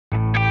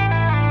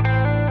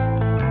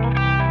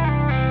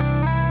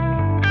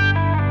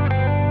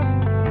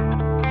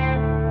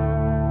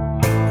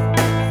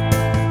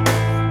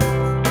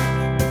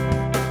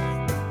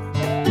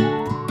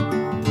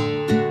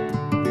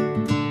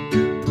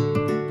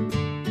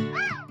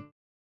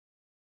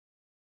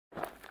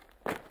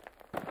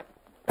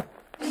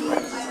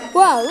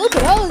Wow, look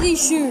at all of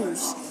these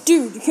shoes.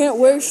 Dude, you can't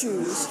wear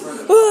shoes.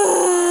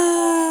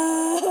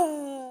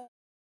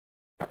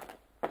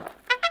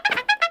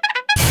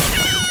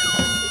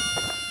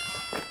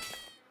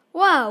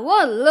 Wow,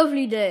 what a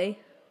lovely day.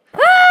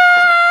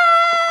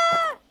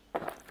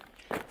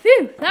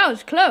 Phew, that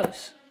was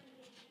close.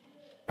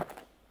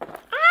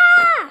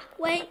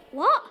 Wait,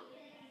 what?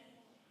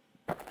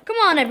 Come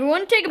on,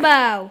 everyone, take a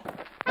bow.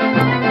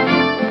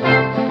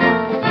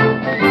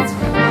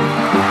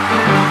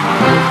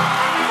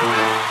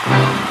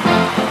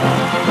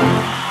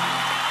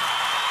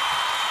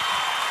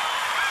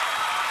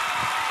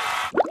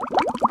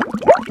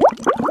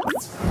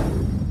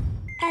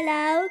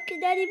 Hello,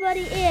 can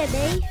anybody hear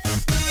me?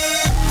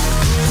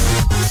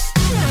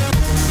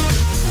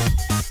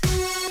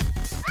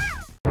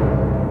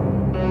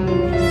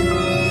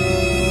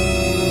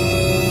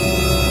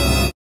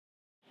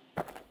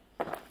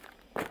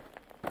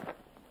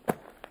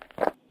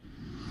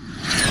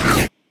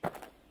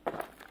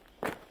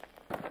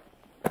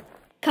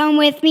 Come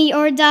with me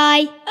or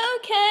die.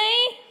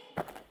 Okay.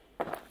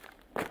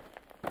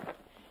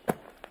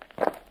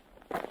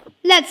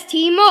 Let's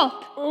team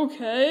up.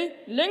 Okay,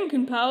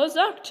 Lincoln powers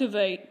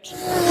activate.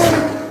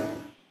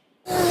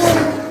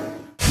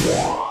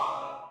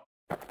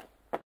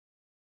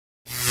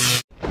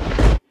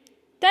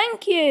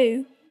 Thank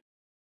you.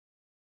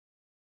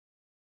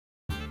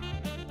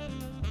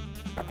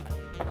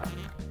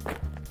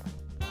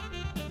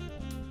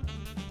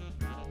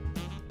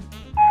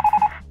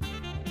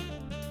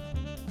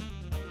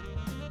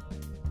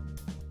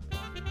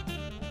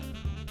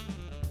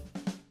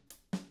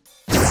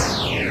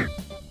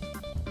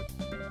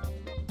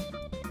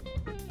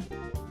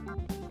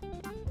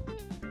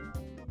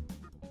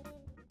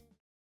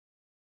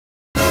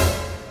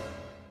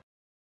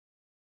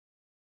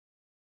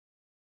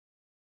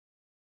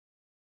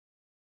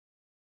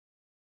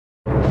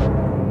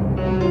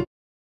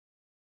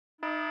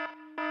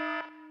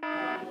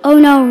 Oh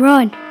no,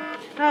 run.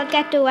 I'll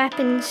get the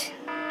weapons.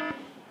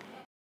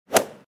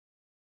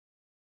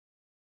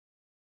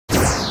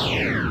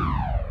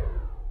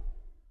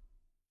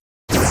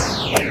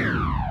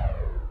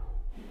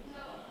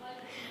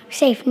 We're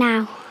safe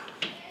now.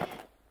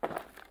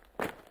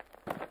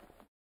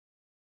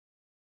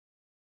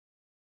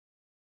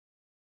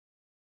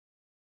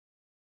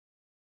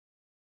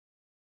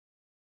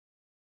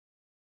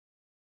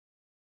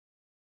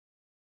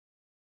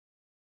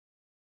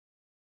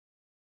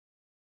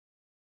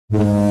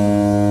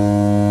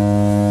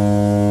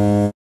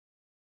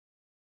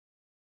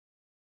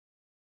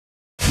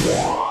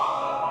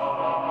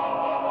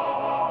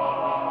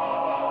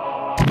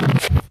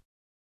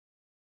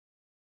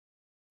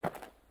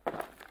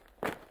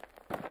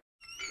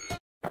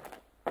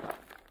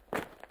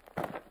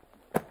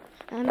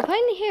 I'm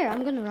finally here.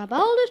 I'm gonna rob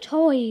all the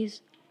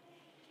toys.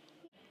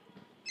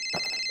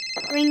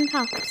 Ring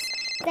pops.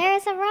 There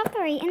is a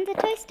robbery in the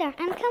toy store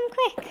and come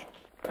quick.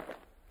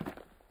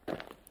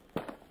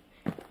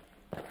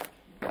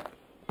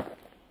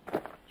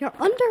 You're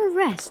under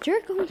arrest.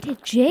 You're going to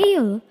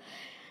jail.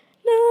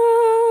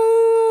 No.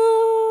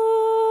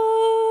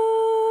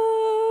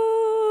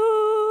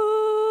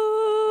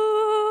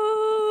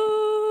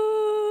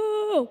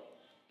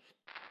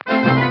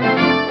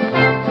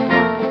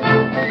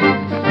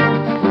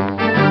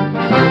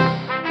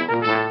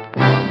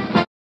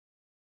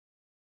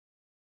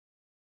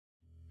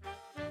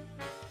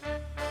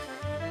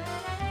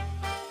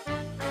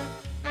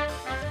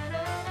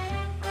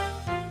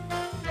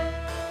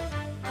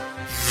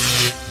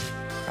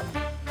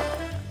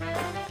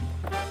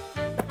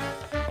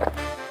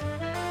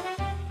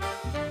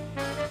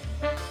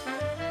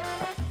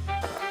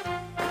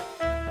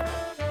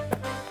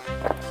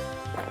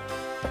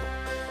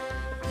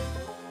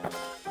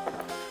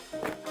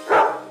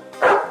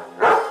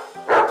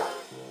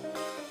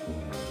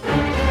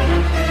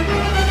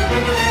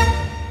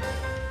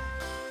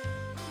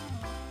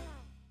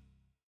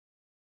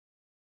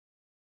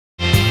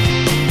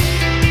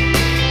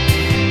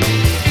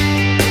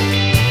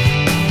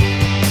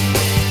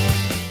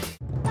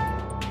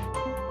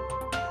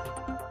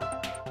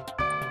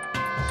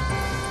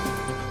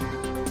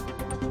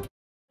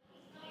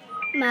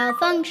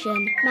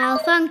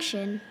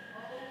 Malfunction.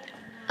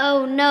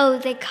 Oh no,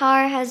 the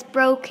car has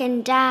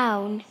broken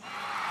down.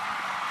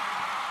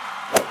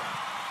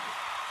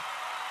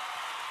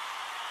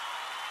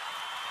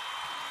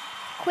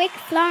 Quick,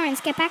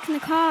 Florence, get back in the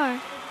car.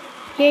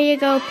 Here you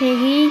go,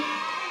 Piggy.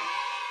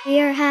 We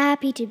are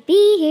happy to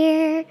be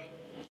here.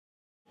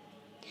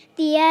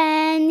 The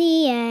end,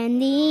 the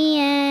end, the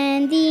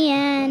end, the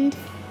end.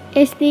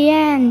 It's the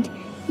end.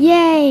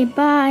 Yay,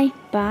 bye.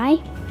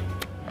 Bye.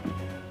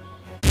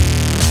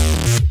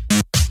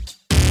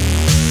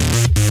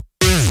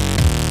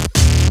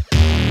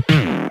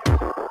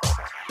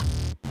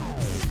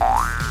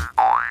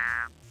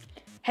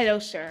 Hello,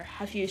 sir.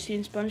 Have you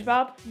seen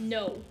SpongeBob?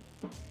 No.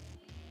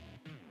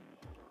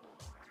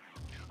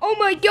 Oh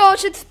my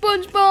gosh, it's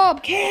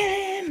SpongeBob! Kill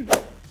him!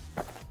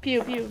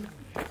 Pew pew.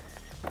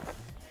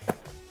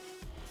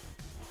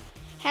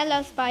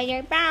 Hello,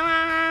 spider.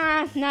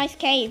 Bah, nice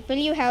cave. Will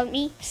you help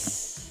me?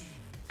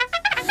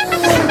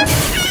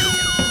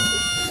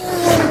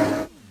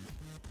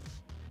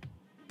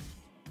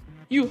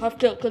 You have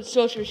taken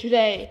soldier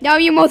today. Now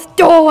you must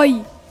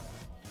die!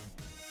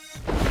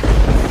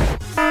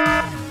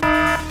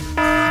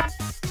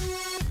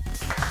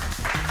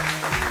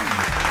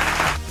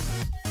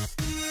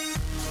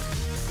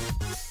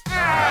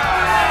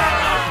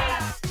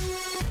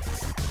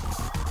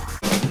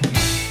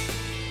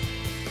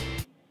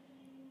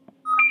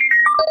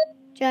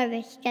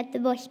 Jarvis, get the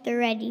buster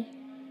ready.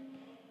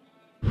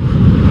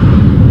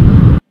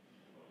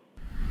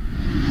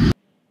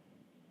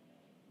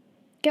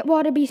 Get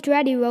water beast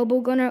ready, Robo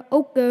Gunner.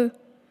 Okay.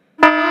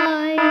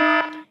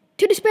 Bye.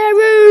 To the spare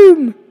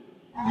room!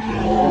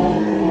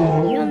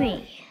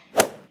 Yummy.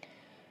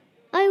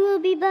 I will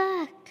be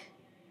back.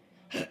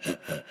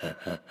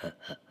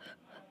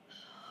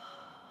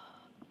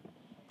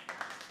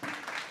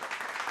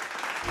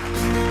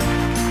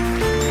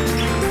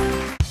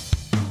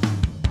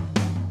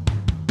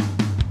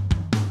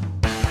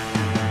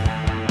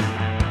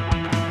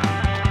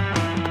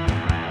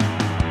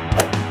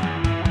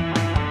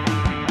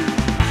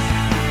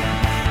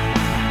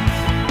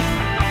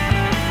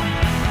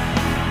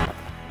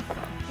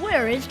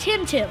 Where is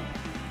Tim Tim?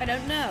 I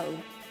don't know.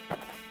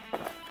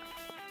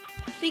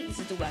 I think this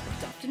is the work of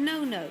Dr.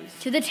 No-Nose.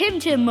 To the Tim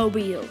Tim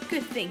mobile.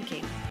 Good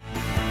thinking.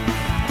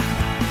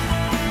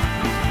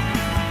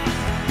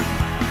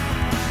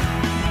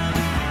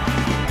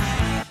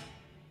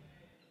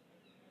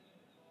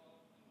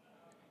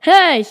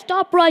 Hey,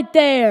 stop right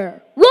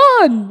there!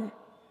 Run!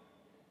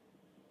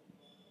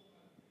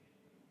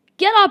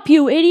 Get up,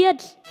 you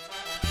idiots!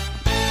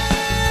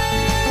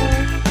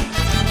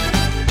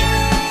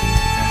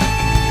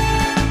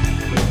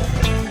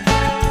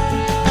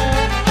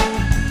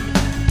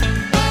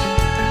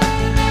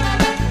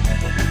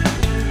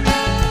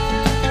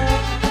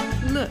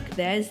 Look,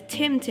 there's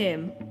Tim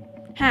Tim.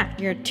 Ha,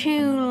 you're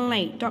too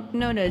late, Dr.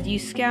 No-Nose, you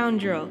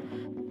scoundrel.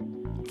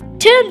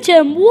 Tim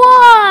Tim,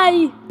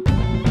 why?